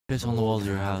Piss on the walls of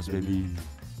your house, baby.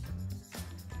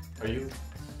 Are you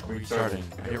starting?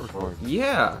 I hit record.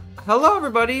 Yeah. Hello,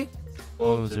 everybody.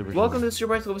 Welcome to the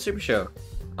Super Global Super Show.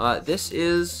 This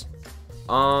is,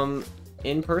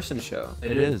 in-person show.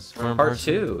 It is. Part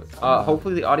 2.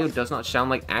 Hopefully the audio does not sound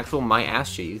like actual my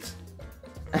ass cheeks.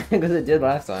 Because it did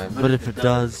last time. But if it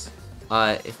does...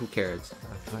 who cares?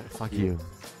 Fuck you.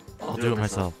 I'll do it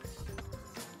myself.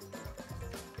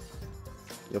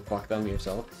 You'll fuck them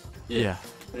yourself? Yeah.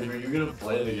 Are you gonna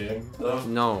play the game, though?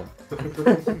 No.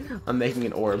 I'm making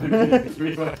an orb. Alright.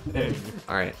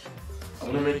 I'm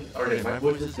gonna make... Okay, my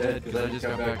voice is dead because I just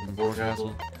got back from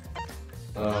Forecastle.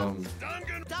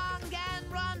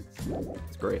 Danganronpa.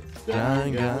 It's great.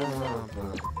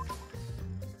 Danganronpa.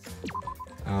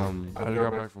 I just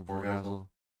got back from Forecastle.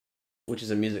 Which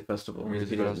is a music festival.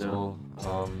 Music if you didn't know.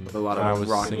 festival. With a lot and I of was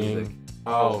rock singing. music.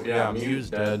 Oh, yeah,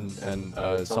 Mew's dead,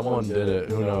 and someone did it.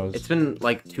 Who knows? It's been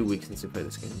like 2 weeks since we played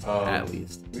this game. At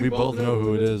least. We both know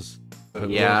who it is. but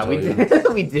Yeah, we we'll do. tell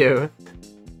you. We do.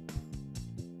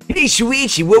 Hey,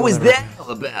 Shuichi, what was that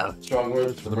all about? Strong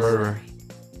words For the murderer.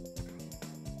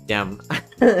 Damn.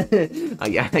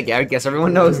 I guess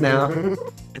everyone knows now.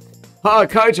 Ah,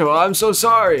 Kaito, I'm so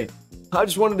sorry. I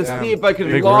just wanted to Damn. see if I could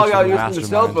Big log words out from using the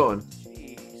cell Mastermind.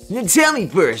 phone. You tell me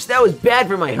first. That was bad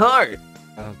for my heart.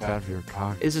 That was bad for your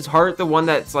cock. Is his heart the one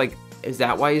that's like... Is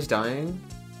that why he's dying?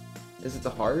 Is it the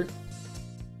heart?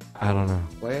 I don't know.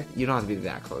 What? You don't have to be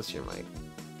that close to your mic.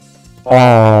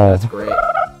 Oh. That's great.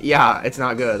 Yeah, it's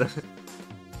not good.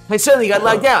 I suddenly got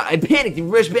locked out. I panicked and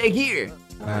rushed back here.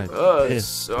 Oh,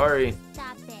 sorry.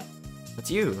 Stop it. That's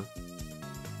you.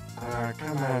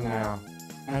 Come on now.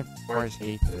 My voice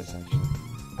hates this actually.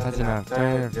 That's enough.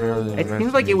 It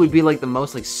seems like it would be like the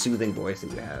most like soothing voice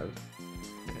that you have.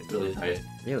 It's really tight.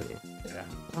 Really? Yeah.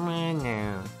 Come on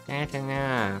now. That's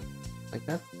enough. Like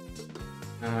that?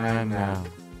 Come on now.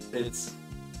 It's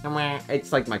Come on.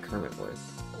 It's like my current voice.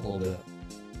 a little bit.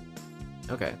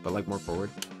 Okay, but like more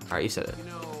forward. Alright, you said it.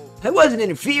 I wasn't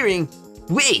interfering.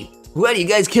 Wait, why do you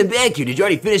guys come back here? Did you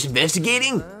already finish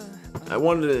investigating? I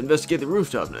wanted to investigate the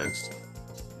rooftop next.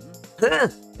 Huh?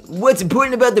 What's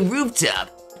important about the rooftop?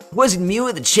 Wasn't Mew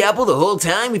at the chapel the whole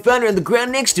time? We found her on the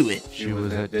ground next to it. She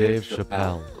was at Dave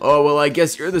Chappelle. Oh, well, I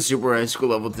guess you're the super high school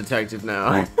level detective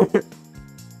now.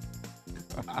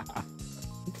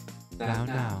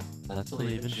 Now, let's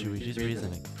believe in Shuichi's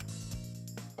reasoning.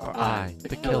 I,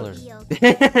 the killer.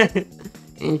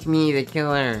 It's me, the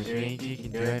killer. Shuichi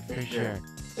can do it for sure.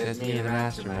 Says me in the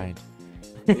mastermind.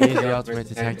 He's the ultimate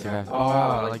detective. Oh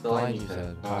wow, I like the line you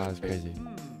said. Wow, that's crazy.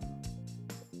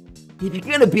 If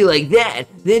you're gonna be like that,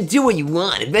 then do what you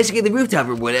want. Investigate the rooftop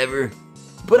or whatever.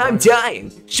 But I'm dying.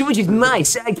 Shuichi's my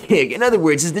sidekick. In other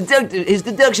words, his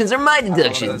deductions are my That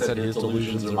deductions. said his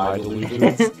delusions are my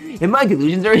delusions. And my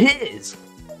delusions are his.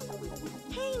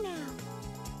 Hey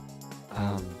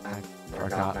now. I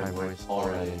forgot my voice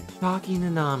already. Rocky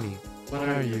Nanami. What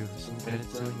are you? Some kind of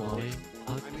silly molly?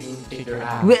 I'll kick your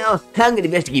ass. Well, I'm gonna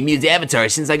investigate Mew's avatar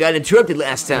since I got interrupted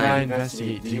last When I time.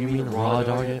 investigate, do you mean raw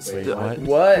dog it? Wait, what?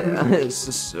 What?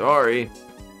 Sorry.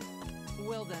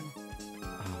 Well then.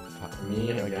 Oh, fuck. Me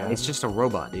again. It's just a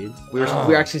robot, dude.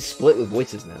 We're actually split with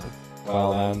voices now.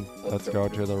 Well then, let's go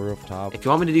to the rooftop. If you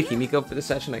want me to do Himiko for this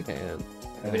session, I can.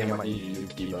 I think I might need you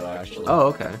to keep it actually. Oh,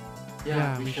 okay.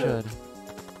 Yeah, we should.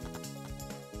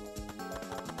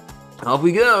 Off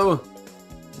we go.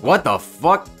 What the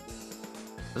fuck?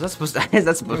 Is that supposed to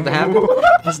happen?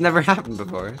 This never happened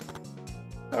before.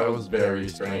 That was very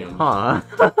strange. Huh.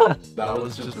 That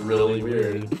was just really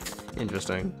weird.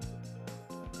 Interesting.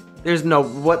 There's no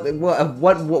what? In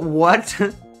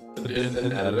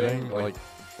editing, like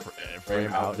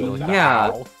frame out. Like, Yeah.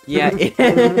 ow. Yeah. Mew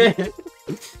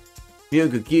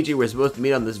and Kokichi were supposed to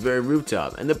meet on this very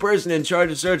rooftop, and the person in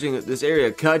charge of searching this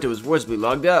area, Kaito, was forcibly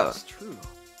logged out. True.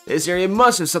 This area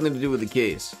must have something to do with the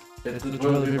case. It's the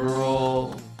toilet paper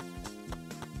roll.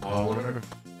 Oh, I wonder.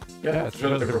 Yeah, it's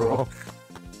toilet paper roll.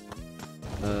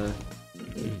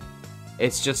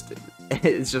 It's just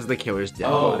the killer's dead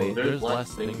Oh, body. there's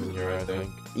less things in here, I think.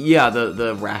 Yeah,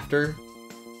 the rafter.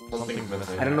 Something's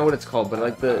missing. I don't know what it's called, but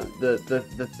like the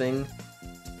thing.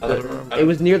 I It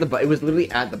was near the. It was literally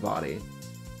at the body.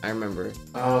 I remember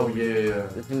Oh yeah.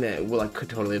 the thing that could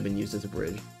totally have been used as a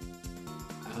bridge.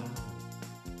 Oh.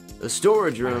 The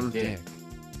storage room. Dick.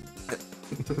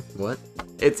 What?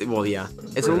 It's yeah.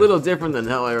 It's a little different than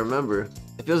how I remember.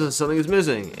 It feels as something is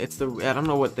missing. It's the I don't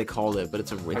know what they called it, but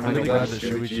it's a I'm ring. really glad that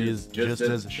Shuichi is just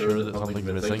as sure that something's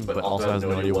missing, but also has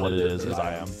no idea what it is as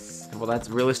I am. Well, that's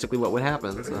realistically what would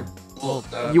happen. So. Well,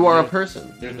 You are a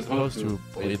person. You're supposed to have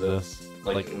played this.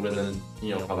 like within,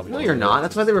 you know, probably. No, you're not.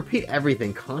 That's why they repeat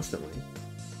everything constantly.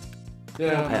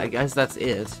 Yeah. I guess that's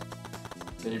it.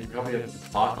 And you probably have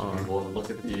to talk to people and look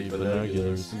at the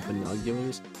binoculars.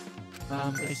 Binoculars.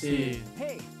 I see.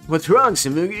 What's wrong,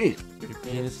 Samugi? Your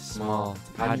penis is small.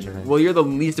 How'd you Well, you're the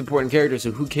least important character,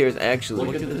 so who cares actually?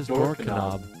 Look at this door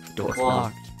knob. Door It's knob.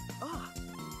 locked.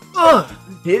 Ugh!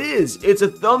 It is! It's a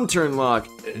thumb turn lock.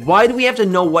 Why do we have to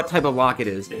know what type of lock it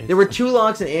is? There were 2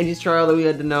 locks in Angie's trial that we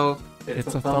had to know.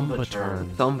 It's a thumb turn.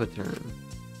 Thumb turn.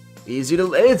 It's easy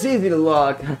to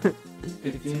lock.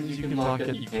 It seems you can lock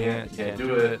it, you can't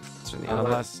do it.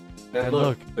 Unless. And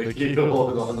look, the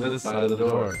keyhole is on this side of the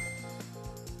door.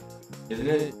 Isn't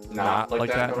it not like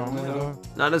that normally though?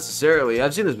 Not necessarily.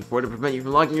 I've seen this before to prevent you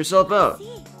from locking yourself out.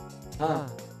 Huh.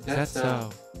 That's so.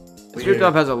 This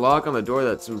rooftop has a lock on the door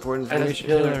that's important And a information.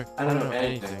 killer. I don't know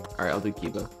anything. Alright, I'll do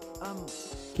Kibo.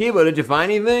 Kibo, did you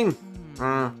find anything?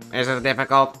 This is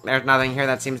difficult. There's nothing here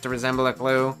that seems to resemble a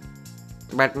clue.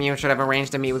 But Mew should have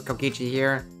arranged to meet with Kokichi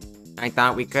here. I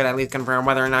thought we could at least confirm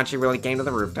whether or not she really came to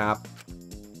the rooftop.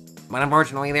 But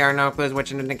unfortunately, there are no clues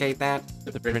which indicate that.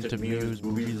 The print of Mew's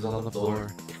movies is on the floor.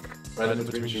 Right in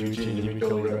between Shuichi and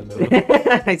Yumiko right in the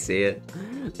middle. I see it.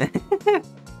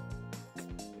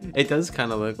 It does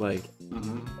kind of look like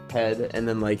head and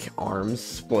then like arms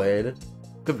splayed.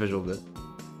 Good visual bit.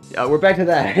 Yeah, we're back to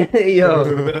that.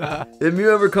 Yo, did Mew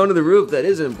ever come to the roof? That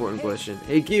is an important question.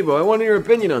 Hey Kibo, I want your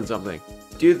opinion on something.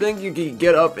 Do you think you can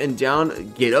get up and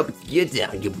down, get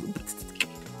down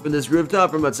from this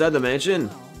rooftop from outside the mansion?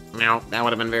 No, that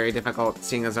would have been very difficult,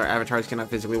 seeing as our avatars cannot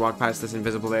physically walk past this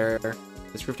invisible barrier.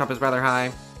 This rooftop is rather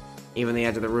high. Even the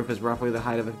edge of the roof is roughly the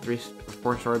height of a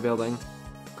 4-story building.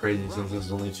 Crazy since this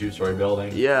is only a 2-story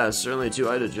building. Yeah, certainly too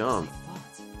high to jump.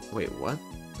 Wait, what?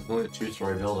 It's only a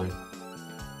 2-story building.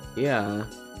 Yeah,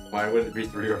 Why would it be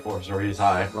 3 or 4 stories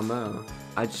high? I don't know.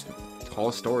 I just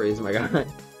tall stories, my god.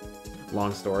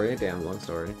 Long story, damn long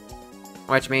story.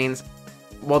 Which means,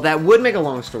 Well, that would make a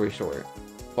long story short.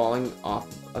 Falling off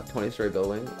a 20-story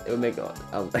building, it would make a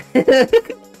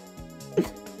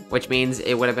which means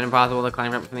it would have been impossible to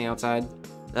climb up from the outside.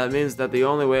 That means that the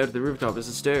only way up to the rooftop is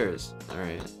the stairs.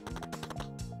 Alright.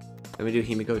 Let me do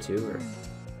Himiko too, or...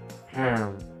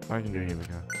 I can do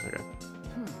Himiko. Okay.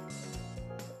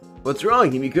 What's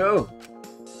wrong, Himiko?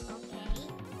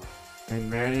 When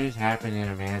murders happen in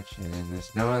a mansion and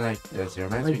there's no one like this, it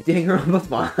reminds me. Like Danganronpa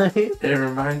 5? It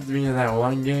reminds me of that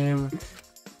one game,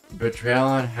 Betrayal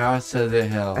on House of the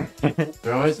Hill.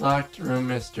 There are always locked room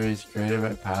mysteries created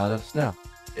by piled up snow.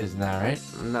 Isn't that right?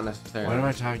 Not necessarily. What am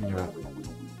I talking about?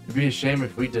 It'd be a shame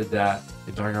if we did that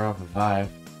in Danganronpa 5.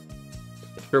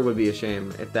 It sure would be a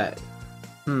shame if that...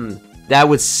 That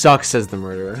would suck, says the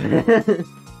murderer.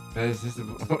 That is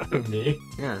disappointing. Me?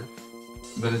 Yeah.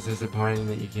 But it's disappointing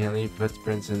that you can't leave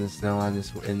footprints in the snow on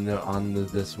this on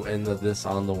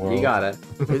the world. You got it.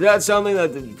 Is that something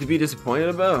that to be disappointed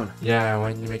about? Yeah,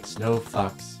 when you make snow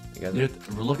fucks. You got You it.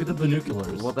 have to look at the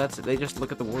binoculars. Well, that's they just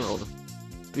look at the world.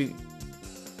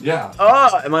 Yeah.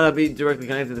 Oh, it might not be directly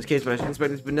connected to this case, but I should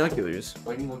inspect these binoculars.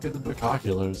 I can look at the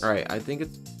binoculars. Alright, I think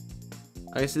it's...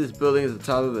 I see this building at the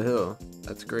top of the hill.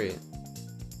 That's great.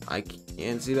 I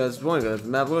can't see that's the point, that's the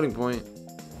map loading point.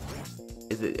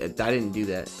 Is it? I didn't do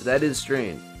that. That is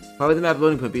strange. Why would the map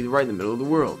loading point be right in the middle of the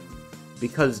world?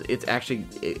 Because it's actually...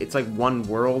 It's like one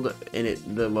world, and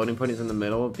the loading point is in the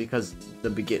middle, because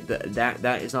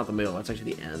that is not the middle, that's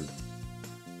actually the end.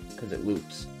 Because it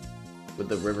loops. With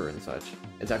the river and such.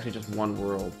 It's actually just one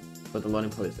world, but the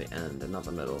loading point is the end and not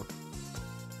the middle.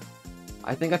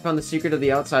 I think I found the secret of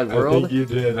the outside world. I think you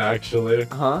did, actually.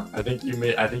 Huh? I think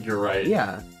you're right.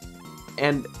 Yeah.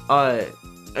 And,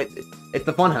 it's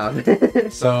the fun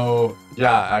house. So,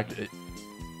 yeah,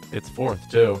 it's 4th,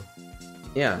 too.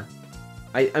 Yeah.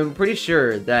 I'm pretty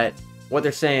sure that what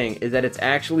they're saying is that it's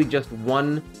actually just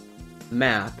one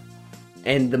map,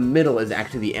 and the middle is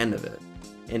actually the end of it.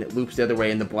 And it loops the other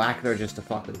way, and the black they're just to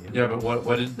fuck with you. Yeah, but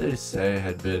what did they say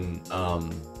had been,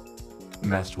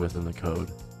 messed with in the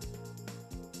code?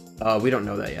 We don't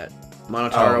know that yet.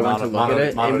 Monotaro went to look at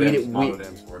it, and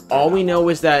Monodam's work. all we know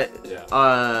is that, Yeah.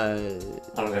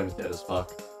 Monodam's dead as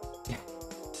fuck.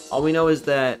 all we know is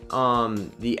that,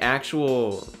 the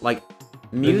actual, like,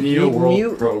 The Neo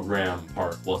World program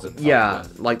part wasn't. Yeah,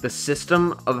 like the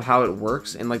system of how it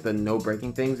works and like the no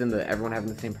breaking things and the everyone having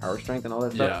the same power strength and all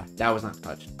that stuff. Yeah. That was not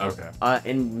touched. Okay.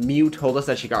 And Mew told us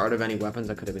that she got rid of any weapons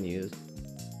that could have been used.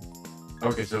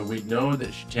 Okay, so we know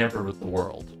that she tampered with the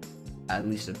world. At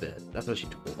least a bit. That's what she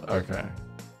told us. Okay.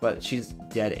 But she's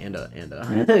dead and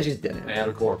she's dead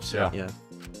And a corpse, yeah. Yeah.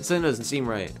 This thing doesn't seem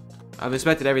right. I've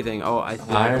inspected everything. Oh, I think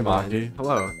Hi, I'm blind. Maki.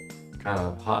 Hello. Kind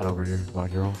of hot over here, my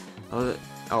girl. Oh,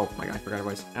 oh my god, I forgot her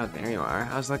voice. Oh, there you are.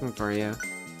 I was looking for you.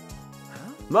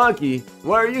 Maki,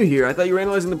 why are you here? I thought you were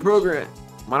analyzing the program.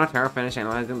 Monotaro finished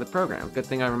analyzing the program. Good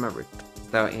thing I remembered.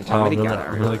 So he told me to get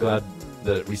I'm really glad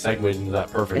that we segued into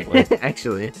that perfectly.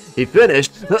 Actually, he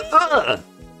finished. We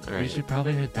Alright. should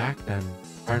probably head back then.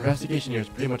 Our investigation here is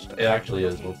pretty much. It actually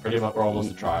is. We're almost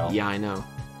to trial. Yeah, I know.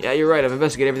 Yeah, you're right. I've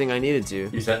investigated everything I needed to.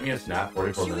 You sent me a snap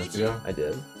 44 minutes ago. I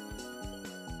did.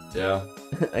 Yeah.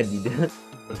 I did.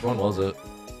 Which one was it?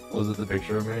 Was it the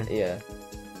picture of me? Yeah.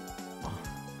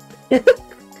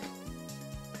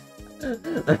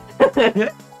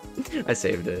 I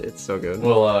saved it. It's so good.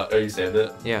 Well, you saved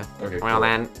it? Yeah. Okay. Well cool.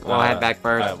 then, we'll head back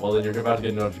first. Alright, well then you're about to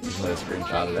get a notification that I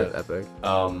screenshotted it. Epic.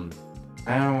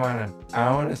 I don't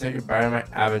wanna say goodbye to my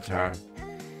avatar.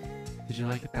 Did you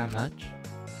like it that much?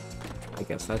 I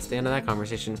guess that's the end of that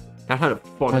conversation. Now how to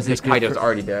fuck Was it this good Kaido's for-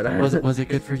 already dead. Was it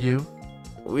good for you?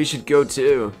 We should go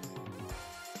too.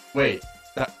 wait,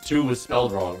 that 2 was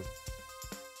spelled wrong.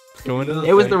 Go into the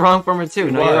It was thing. the wrong former too.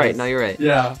 It No, you're right. was. No, you're right.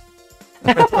 Yeah.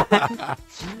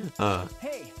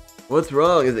 Hey, What's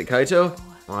wrong? Is it Kaito?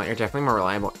 Well, you're definitely more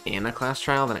reliable in a class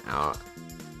trial than out.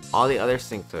 All the others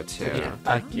think so too. Yeah,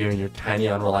 fuck you and your tiny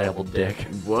unreliable dick.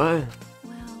 What?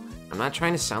 well, I'm not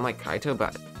trying to sound like Kaito,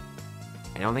 but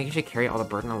I don't think you should carry all the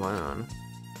burden alone.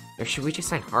 You're Shuichi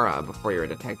Saihara before you're a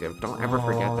detective. Don't ever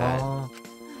forget that. Aw.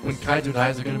 When Kaito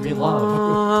dies, they're gonna be in love.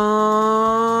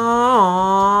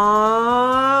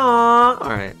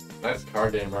 Alright. Nice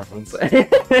card game reference.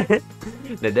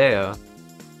 Nadeo.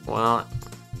 Well,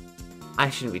 I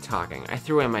shouldn't be talking. I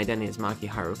threw away my identity as Maki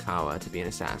Harukawa to be an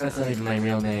assassin. That's not even my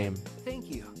real name. thank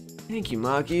you. Thank you,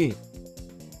 Maki.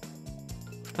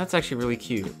 That's actually really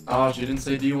cute. Oh, she didn't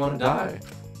say, do you want to die?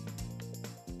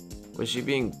 Was she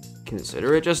being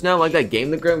considerate just now, like that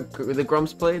game the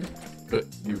Grumps played?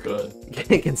 You could.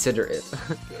 Considerate.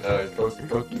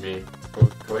 Kokimi.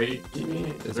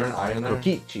 Kokimi? Is there an I in there?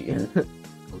 Kokichi.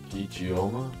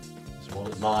 Kokichioma? This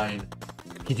one is mine.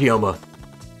 Kichiyama.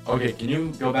 Okay, can you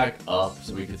go back up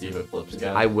so we can see if it flips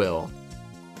again? I will.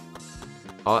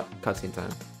 Oh, cutscene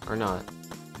time. Or not.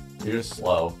 You're just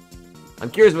slow. I'm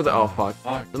curious what the- oh fuck.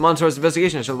 Fuck. The Monster's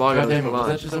investigation, I should log God out damn of it, was that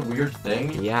launch. just a weird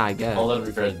thing? Yeah, I guess. Although to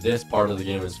be fair, this part of the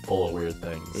game is full of weird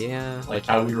things. Yeah. Like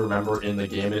how we remember in the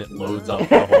game it loads up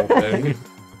the whole thing.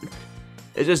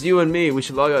 It's just you and me, we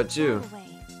should log out too. Away.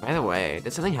 By the way,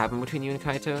 did something happen between you and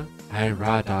Kaito? I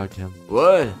raw dogged him.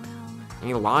 What? Well, When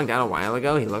you logged out a while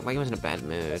ago, he looked like he was in a bad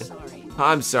mood. sorry.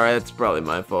 I'm sorry, that's probably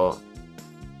my fault.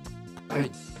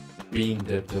 I bean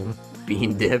dipped him.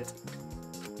 Bean dipped.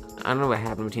 I don't know what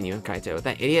happened between you and Kaito.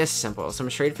 That idiot is simple, so I'm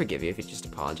sure he'd forgive you if you just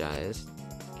apologize.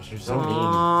 You're so mean.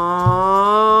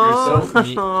 You're so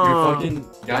mean. You're fucking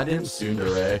goddamn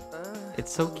tsundere.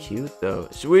 It's so cute though.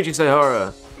 Shuichi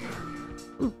Saihara.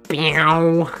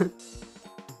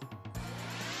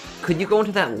 Could you go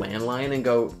into that landline and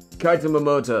go Kaito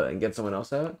Momota and get someone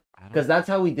else out? Because that's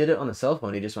how we did it on the cell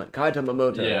phone. He just went Kaito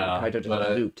Momota. Yeah, and Kaito but just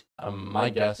looped. My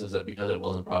guess is that because it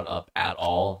wasn't brought up at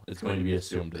all, it's going to be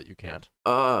assumed that you can't.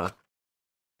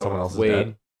 Someone else is Wait.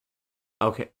 dead.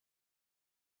 Okay.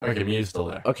 Okay, Mew's still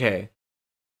there. Okay.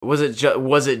 Was it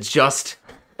just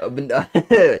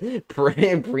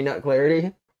pre-nut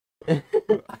clarity?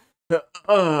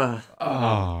 Oh.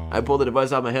 I pulled the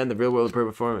device out my head and the real world appeared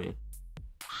before me.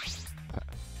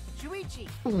 Shuichi.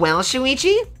 Well,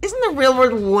 Shuichi, isn't the real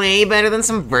world way better than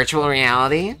some virtual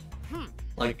reality?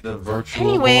 Like the virtual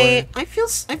Anyway, boy. I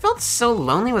felt so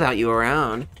lonely without you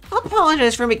around. I'll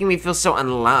apologize for making me feel so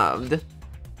unloved.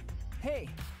 Hey,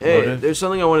 Hey, What if- there's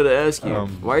something I wanted to ask you. Um,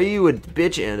 Why are you a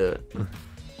bitch, Anda?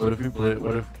 What if we played?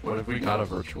 What if we got a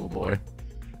virtual boy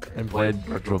and played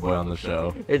virtual boy on the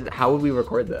show? How would we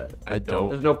record that? I don't.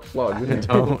 There's no plug. I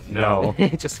don't know.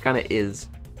 It just kind of is.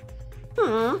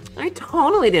 I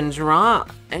totally didn't draw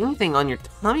anything on your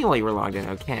tummy while you were logged in,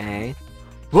 okay?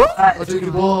 What? Let's take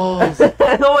the balls.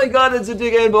 Oh my god, it's a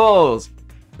dick and balls.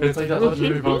 It's like that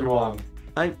legendary Pokemon.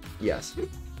 Yes.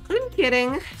 I'm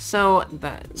kidding. So,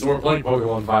 So we're playing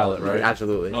Pokemon Violet, right?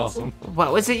 Absolutely. Awesome.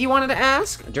 what was it you wanted to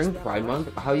ask? During Pride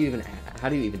Month, how do you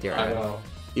even dare I ask? know.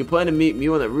 You plan to meet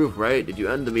Mew on that roof, right? Did you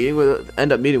end up meeting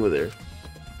with her?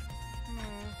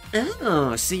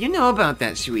 Oh, so you know about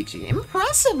that, Shuichi.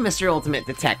 Impressive, Mr. Ultimate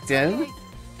Detective.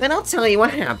 Then I'll tell you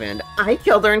what happened. I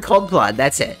killed her in cold blood,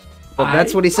 that's it. Well,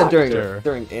 that's what he said fucked her.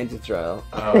 during anti-trial.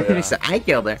 Oh He yeah. said, I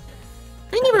killed her.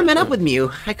 I never met up with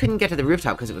Mew. I couldn't get to the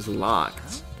rooftop because it was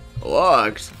locked.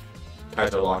 Locked.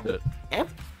 Kaito locked it. Yep.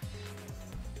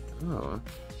 Oh.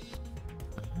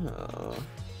 Oh.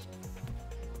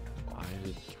 Why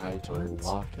did Kaito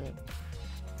lock it?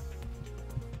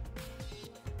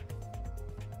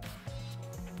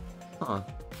 Huh.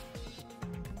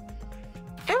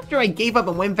 after I gave up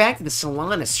and went back to the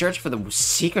salon to search for the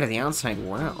secret of the outside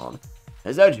world.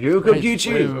 Is that true,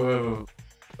 Kokichi?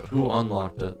 Wait. Who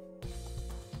unlocked it?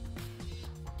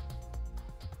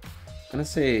 I'm gonna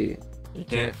say You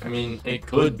can't. I mean, it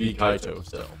could be Kaito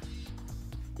still.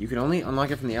 you can only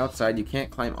unlock it from the outside. You can't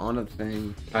climb onto the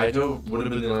thing. Kaito would have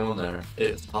been the only one there.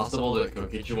 It's possible that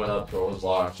Kokichi went up, door was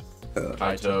locked.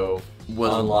 Kaito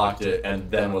unlocked it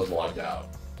and then was logged out.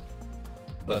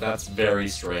 But that's very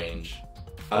strange.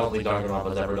 I don't think Danganronpa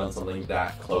has ever done something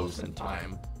that close in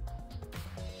time.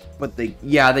 But they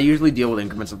usually deal with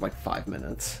increments of like 5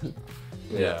 minutes.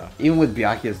 Yeah. Even with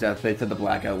Byakuya's death, they said the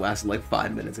blackout lasted like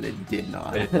 5 minutes, and it did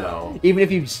not. No. Even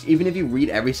if you read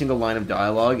every single line of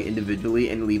dialogue individually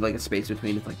and leave like a space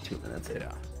between, it's like 2 minutes.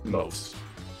 Yeah. Most.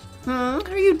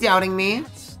 Are you doubting me?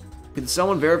 Did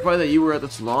someone verify that you were at the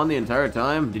salon the entire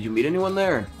time? Did you meet anyone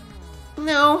there?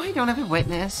 No, I don't have a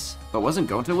witness. But wasn't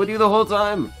Gonta with you the whole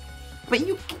time? But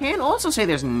you can't also say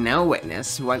there's no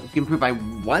witness who can prove I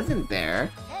wasn't there.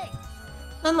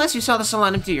 Unless you saw the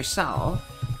salon empty yourself.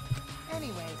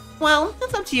 Anyway, Well,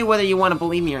 it's up to you whether you want to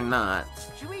believe me or not.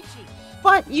 Shuichi.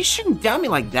 But you shouldn't doubt me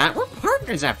like that. We're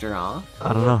partners after all.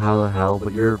 I don't know how the hell,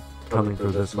 but you're coming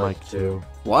through this mic too.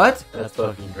 What? That's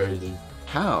fucking crazy.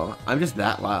 How? I'm just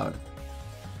that loud.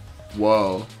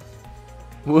 Whoa.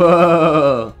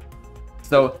 Whoa.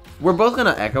 So, we're both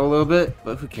gonna echo a little bit,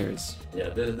 but who cares? Yeah,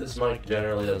 this mic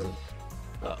generally doesn't...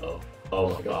 Uh-oh.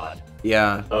 Oh my god.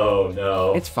 Yeah, Oh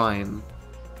no. it's fine.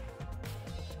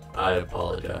 I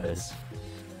apologize.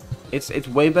 It's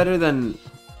way better than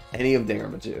any of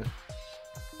Danganronpa 2.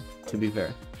 To be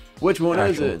fair. Which one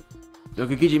is it? Does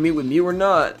Kokichi meet with me or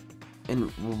not?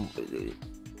 And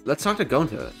let's talk to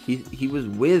Gonta. He was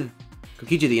with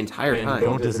Kokichi the entire And time.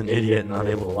 Gonta's an idiot and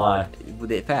unable to lie. With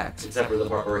the facts. Except for the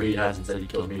part where he hasn't said he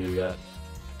killed me yet.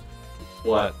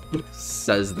 What?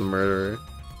 Says the murderer.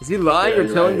 Is he lying or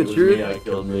Yeah, telling right, the it was truth? Me, I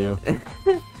killed you.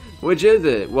 Which is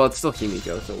it? Well, it's still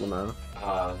Himiko, so we'll know.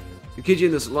 Um, Kokichi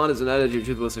in the salon is an attitude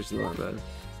truthful section of bad.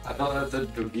 I thought that said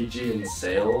Kokichi in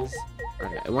sales.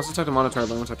 Okay, it wants to talk to Monitor,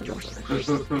 but I want to talk to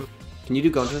Gonta. Can you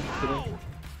do Gonta today?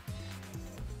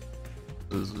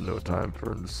 There's no time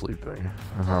for sleeping.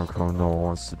 How come no one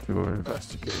wants to do an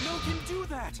investigation? No can do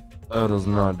that. That is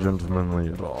not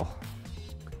gentlemanly at all.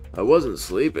 I wasn't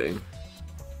sleeping.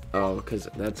 Oh, because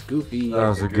that's goofy. That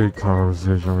was a good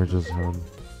conversation we just had.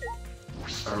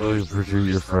 I really appreciate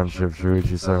your friendship,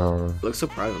 Shuichi Sahara. Looks so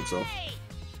proud of himself.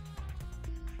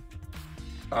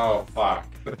 Oh, fuck.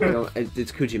 You know,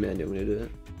 it's Coochie Man doing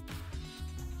it.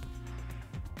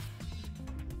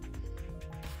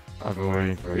 I've been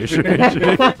waiting for you,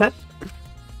 Shuichi.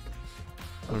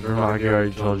 I'm sure Maki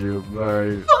already told you,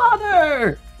 but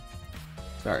Father!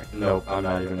 Sorry. Nope, I'm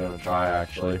not even gonna try,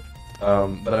 actually.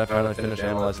 But I finally finished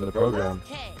analyzing the program.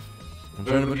 Okay. I'm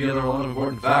trying to put together a lot of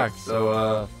important facts,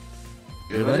 so,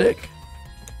 good my dick.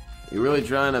 You're really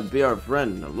trying to be our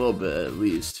friend, a little bit at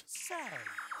least. So,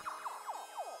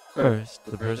 first,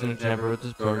 the person who tampered with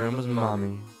this program was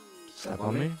Mommy. Step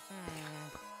on me?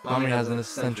 Mommy has an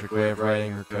eccentric way of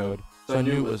writing her code, so I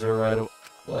knew it was her right away.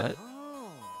 What?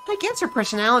 oh, I guess her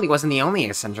personality wasn't the only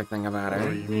eccentric thing about What do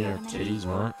her. you mean her titties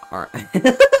weren't?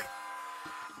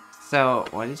 So,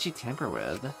 what did she tamper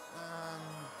with?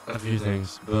 A few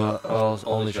things, but I'll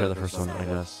only share the first one, I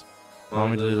guess.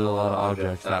 Mommy deleted a lot of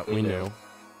objects that we knew.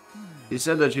 She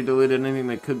said that she deleted anything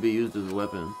that could be used as a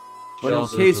weapon. But She in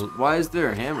also case, del- why is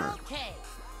there a hammer? okay.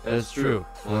 That is true.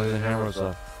 Only the hammer was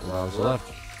left. Well, I was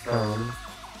left.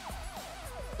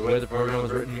 The way the program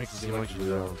was written makes it seem like she did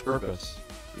it on purpose.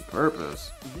 On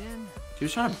purpose. Then, She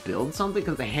was trying to build something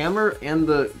because the hammer and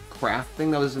the craft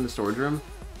thing that was in the storage room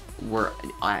were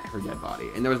at her dead body.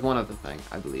 And there was one other thing,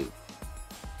 I believe.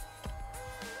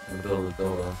 And build a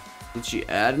dildo. Did she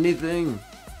add anything?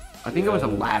 I think it was a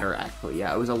ladder, actually.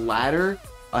 Yeah, it was a ladder,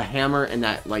 a hammer, and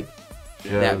that, like,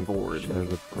 that board. She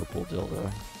had a purple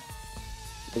dildo.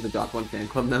 As a Doc 1 fan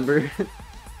club member.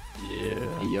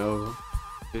 Yeah. Yo.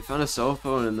 We found a cell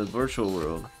phone in the virtual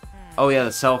world. Oh yeah,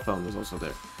 the cell phone was also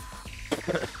there.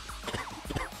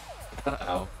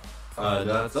 Ow.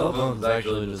 That cell phone's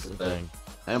actually just a thing.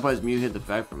 That implies Mew hid the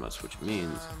fact from us, which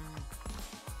means...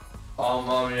 All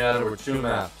Mommy added were 2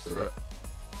 maps.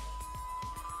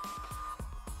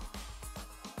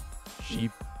 She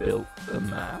built the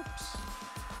maps?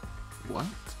 What?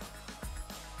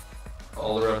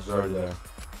 All the rest are already there.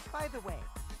 by the way,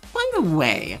 By the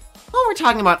way, while we're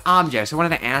talking about objects, I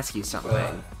wanted to ask you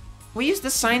something. We used the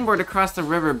signboard across the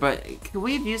river, but could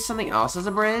we have used something else as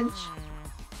a bridge?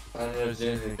 I never seen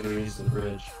anything that could have been used as a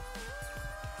bridge.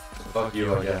 So fuck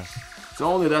you, I guess. So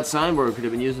only that signboard could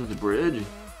have been used as a bridge.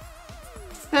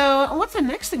 So, what's the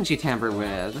next thing she tampered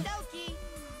with?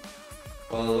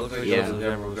 Well, it looks like Yeah. those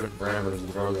are different parameters in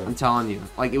the program. I'm telling you,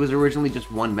 like it was originally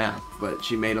just one map, but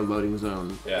she made a loading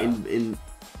zone Yeah. in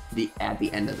the at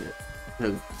the end of it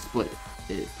to split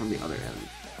it from the other end.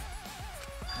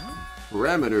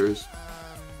 Parameters.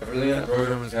 Everything in that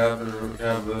program is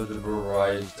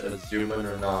categorized as human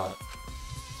or not.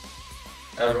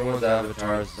 Everyone's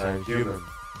avatar is assigned human.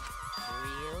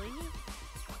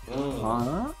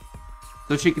 Huh?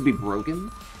 So she could be broken?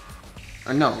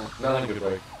 Or no? Nothing could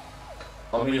break.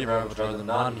 How many parameters are the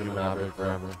non-human object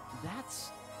parameter?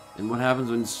 And what happens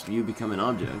when you become an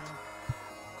object?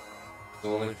 It's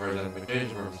only for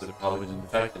identification purposes. It probably didn't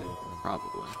affect anything.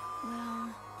 Probably.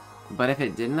 But if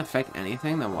it didn't affect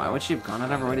anything, then why would she have gone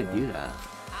out of her way to do that?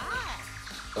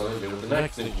 Something to do with the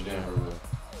next thing you tamper with.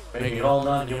 Making all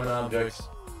non-human objects.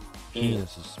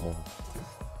 Penis is small.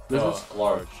 This No, is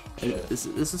large.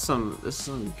 this is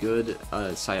some good I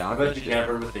bet psyopathy. you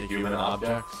tampered with the human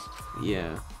objects.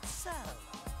 Yeah.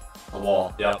 A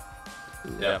wall. Yep.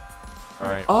 Yep.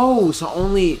 Alright. Oh, so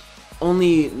only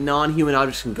non-human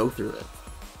objects can go through it.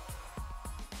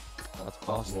 That's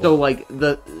possible. So like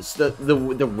the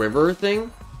river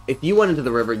thing, if you went into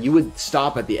the river, you would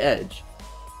stop at the edge,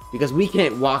 because we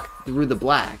can't walk through the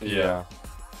black. Yeah.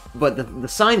 But the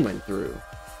sign went through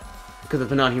because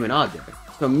it's a non-human object.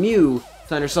 So Mew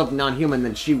signed herself non-human,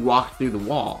 then she walked through the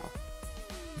wall.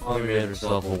 Mommy made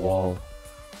herself a wall.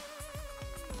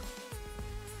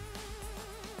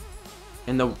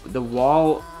 And the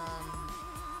wall.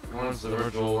 Once the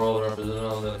virtual world represented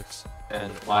on Linux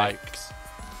and likes.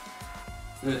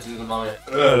 This is the mommy.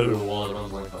 The wall that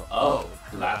runs like, Oh,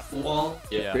 that's the wall?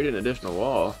 yeah. Created an additional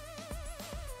wall.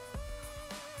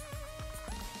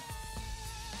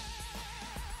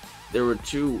 There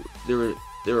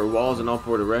were walls in all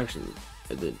four directions,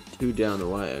 and then two down the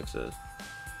y-axis.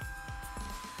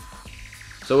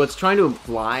 So it's trying to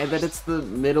imply that it's the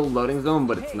middle loading zone,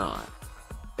 but it's not.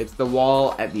 It's the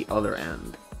wall at the other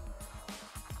end.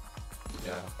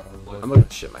 Yeah, probably. I'm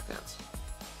gonna shit my pants.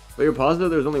 But you're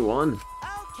positive there's only one?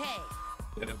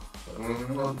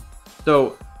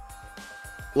 So,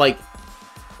 like,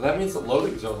 That means the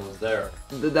loading zone was there.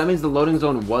 that means the loading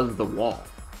zone was the wall.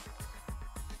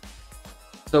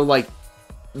 So, like,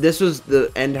 this was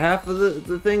the end half of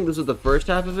the thing. This was the first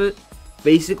half of it.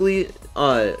 Basically,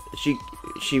 she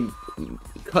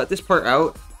cut this part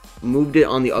out, moved it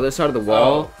on the other side of the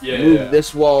wall, moved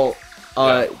this wall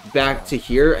back to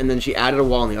here, and then she added a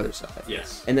wall on the other side.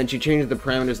 Yes. And then she changed the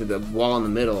parameters of the wall in the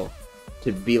middle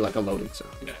to be like a loading zone.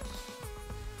 Yes.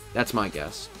 That's my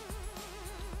guess.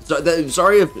 So,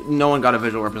 sorry if no one got a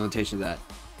visual representation of that.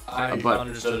 I But-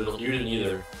 understood it. You didn't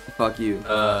either. Fuck you.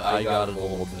 I got it a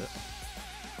little bit.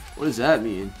 What does that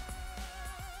mean?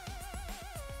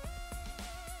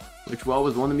 Which wall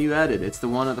was the one that Mew added? It's the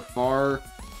one at the far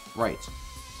right.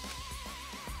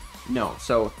 No,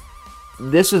 so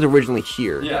this was originally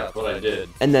here. Yeah, that's what I did.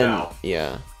 And then, Now.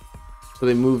 yeah. So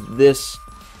they moved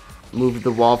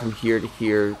the wall from here to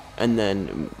here, and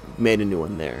then made a new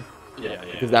one there. Yeah.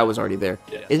 Because that was already there.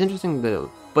 Yeah. It's interesting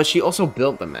though. But she also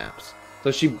built the maps.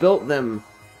 So she built them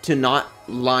to not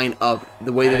line up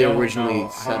the way that they originally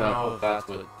set I don't up. know if that's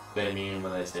what they mean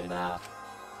when they say map.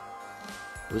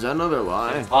 Was that another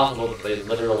lie? It's possible that they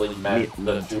literally meant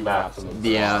the two maps. In the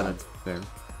Yeah, that's fair.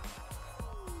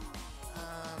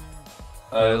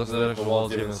 It looks like the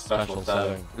wall's given a special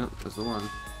setting. Yep, that's the one.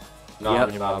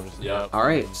 Non-human objects. Yep.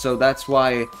 Alright, so that's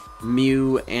why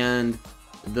Mew and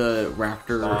the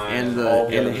raptor and all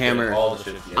the other hammer. shit, all the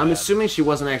shit you I'm had. assuming she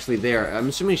wasn't actually there. I'm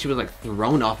assuming she was like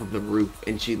thrown off of the roof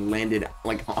and she landed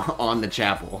like on the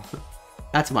chapel.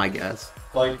 That's my guess.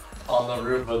 Like on the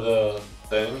roof of the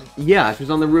thing. Yeah, she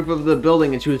was on the roof of the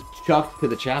building and she was chucked to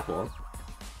the chapel.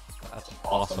 That's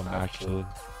awesome, actually.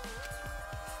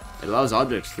 It allows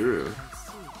objects through.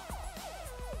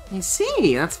 I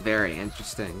see, that's very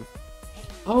interesting.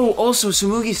 Oh, also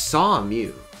Sumugi saw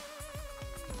Mew.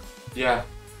 Yeah.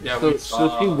 Yeah. So, we so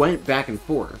saw- she went back and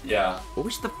forth. Yeah.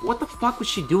 What the fuck was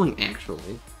she doing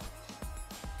actually?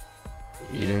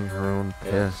 Eating her own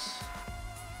piss.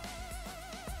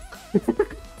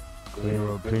 Clean her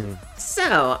own penis.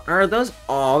 So, are those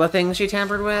all the things she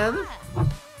tampered with?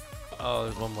 Oh,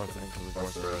 there's one more thing, because of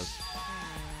course there is.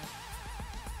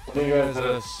 You guys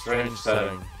It's a strange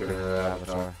setting given her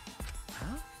avatar.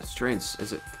 Strange.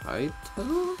 Is it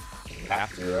Kaito?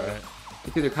 have to, right?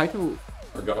 It's either Kaito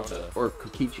Or Gota. or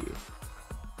Kokichi.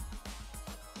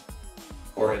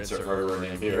 Or insert murderer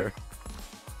name here.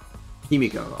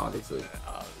 Himiko, obviously.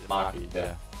 Maki,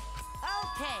 yeah.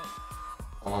 Okay.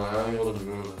 Oh, I'm able to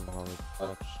move and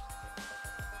touch.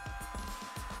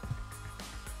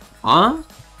 Huh?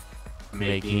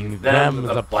 making them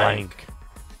the blank.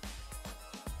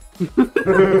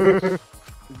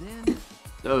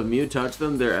 So if Mew touched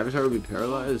them, their avatar would be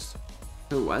paralyzed.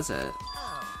 Who was it?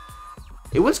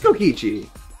 It was Kokichi.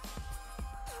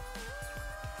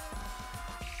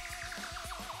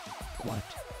 What?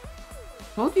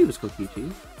 Told you it was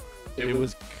Kokichi. It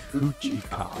was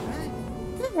Kuchika.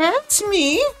 That's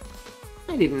me.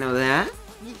 I didn't know that.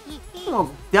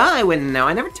 Oh, duh, I wouldn't know.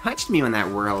 I never touched Mew in that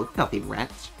world, filthy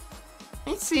wretch.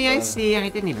 I see, I see. I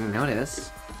didn't even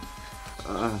notice.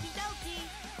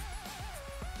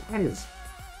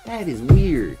 That is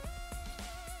weird.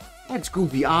 That's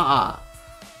goofy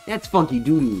That's funky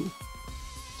doodoo.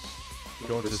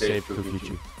 Going to save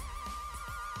Kokichi.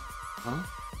 Huh?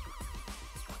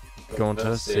 Going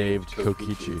to save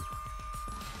Kokichi.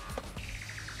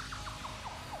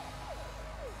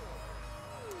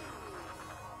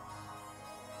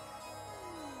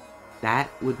 That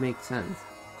would make sense.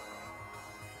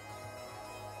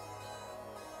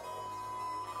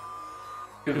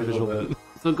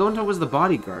 So Gonto was the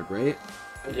bodyguard, right?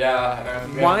 Yeah.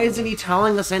 Why isn't he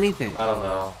telling us anything? I don't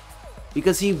know.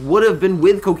 Because he would have been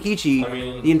with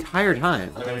Kokichi the entire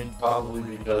time. I mean, probably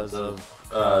because of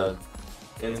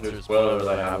insert spoilers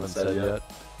I haven't said yet.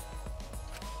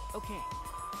 Okay.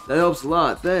 That helps a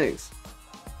lot, thanks.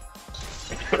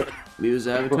 Mew's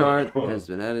avatar has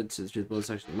been added to the Truth Blood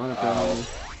section of Monaco.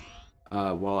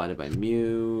 Wall added by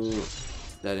Mew.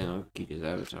 Setting on Kokichi's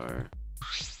avatar.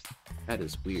 That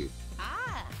is weird.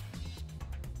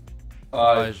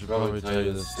 I should probably tell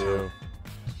you this too.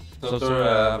 Some sort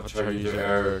of avatar user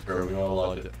error occurred. We don't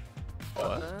like it.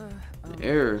 What?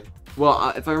 Error.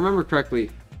 Well, if I remember correctly,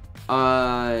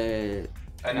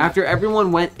 after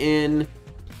everyone went in,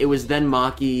 it was then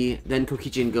Maki, then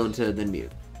Kokichi and Gonta, then Mew.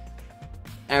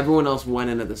 Everyone else went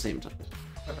in at the same time.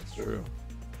 That's true.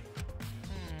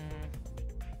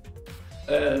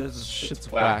 This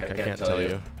shit's whack, I can't tell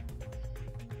you.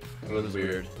 It was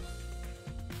weird.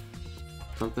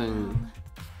 Something...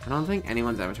 I don't think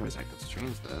anyone's avatar was active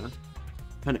strange, though. What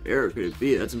kind of error could it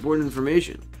be? That's important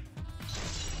information.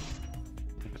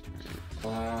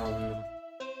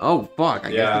 Oh, fuck.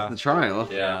 I guess it's the trial.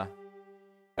 Yeah.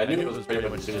 I knew it was pretty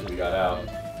much as soon as we got out.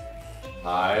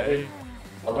 Hi.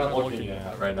 What am I looking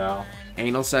at right now?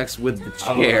 Anal sex with the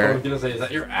I was chair. gonna say, is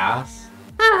that your ass?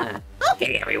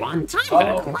 Okay, everyone, time for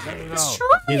the class.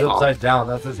 He's upside down,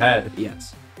 that's his head.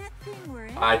 Yes.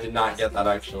 I did not get that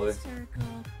actually.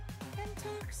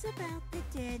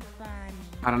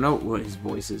 I don't know what his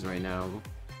voice is right now,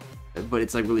 but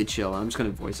it's like really chill. I'm just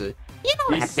gonna voice it. You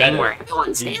know that thing where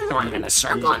everyone stands around in a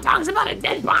circle and talks about a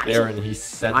dead body? Erin, he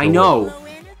said I know.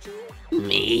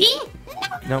 Me?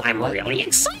 No, I'm really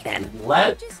excited.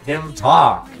 let him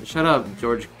talk. Shut up,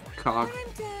 George Cock.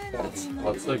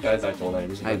 What's the guy's actual name?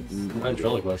 He's a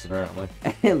ventriloquist, apparently.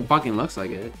 It fucking looks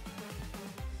like it.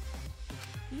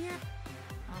 Yeah.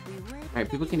 I'll be right. Alright,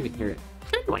 people can't even hear it.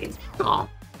 Anyways, oh,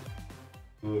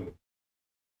 You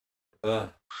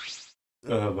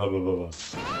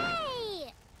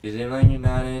seem like you're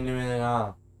not into it at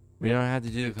all. We don't have to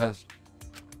do the class.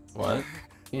 What?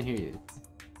 Can't hear you.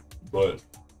 But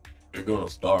you're gonna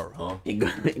start, huh? it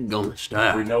gonna We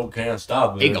start. know can't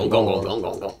stop it. It go.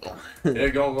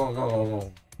 It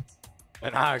go.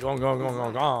 And I go.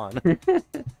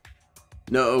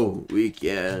 No, we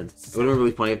can't. It would have been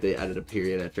really funny if they added a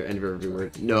period after end of every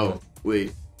word. No,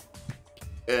 we.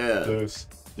 Yeah.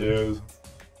 Yes.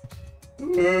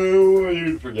 Oh,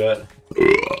 you'd forget.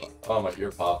 Oh, my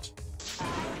ear popped.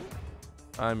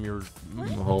 I'm your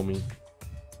homie.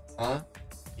 Huh?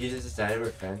 You just decided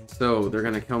we're friends? So they're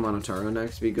gonna kill Monotaro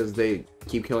next because they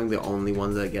keep killing the only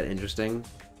ones that get interesting.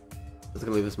 It's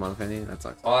gonna leave us Monofani? That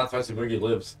sucks. Oh, that's why Subuki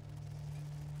lives.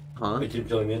 Huh? They keep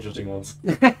killing the interesting ones.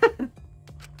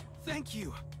 Thank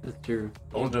you. That's true.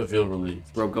 Don't feel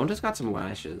relieved. Bro, Gonta's got some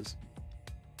lashes.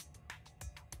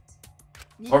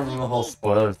 Apart from the whole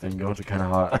spoiler thing, going to kind of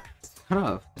hot. Shut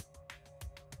up.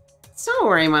 Don't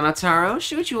worry, Monotaro.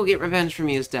 Shuichi will get revenge for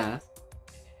Mew's death.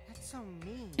 That's so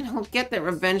mean. And he'll get that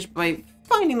revenge by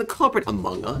finding the culprit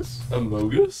among us.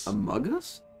 Amogus? Among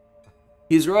us?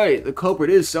 He's right. The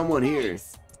culprit is someone here.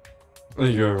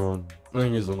 Thank you, everyone.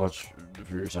 Thank you so much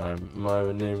for your time.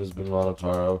 My name has been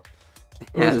Monotaro.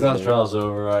 When Has this class been. trial's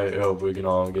over, I hope we can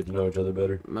all get to know each other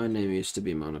better. My name used to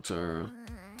be Monotaro.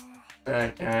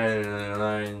 That kind of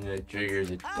line that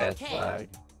triggers a death flag.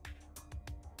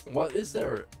 What is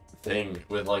their thing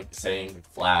with, like, saying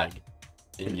flag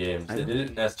in games? They did it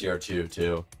in STR2,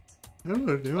 too.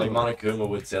 Like, Monokuma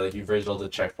would say, like, you've raised all the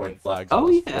checkpoint flags Oh,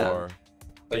 on the yeah. floor.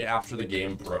 Like, after the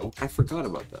game broke. I forgot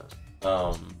about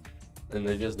that. And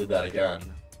they just did that again.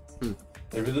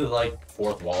 They really like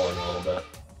fourth walling a little bit.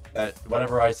 That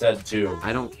whatever I said too.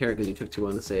 I don't care because you took too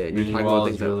long to say it. You're Meaning talking well about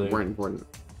is things really- that weren't important.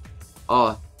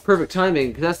 Oh, perfect timing,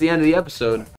 because that's the end of the episode.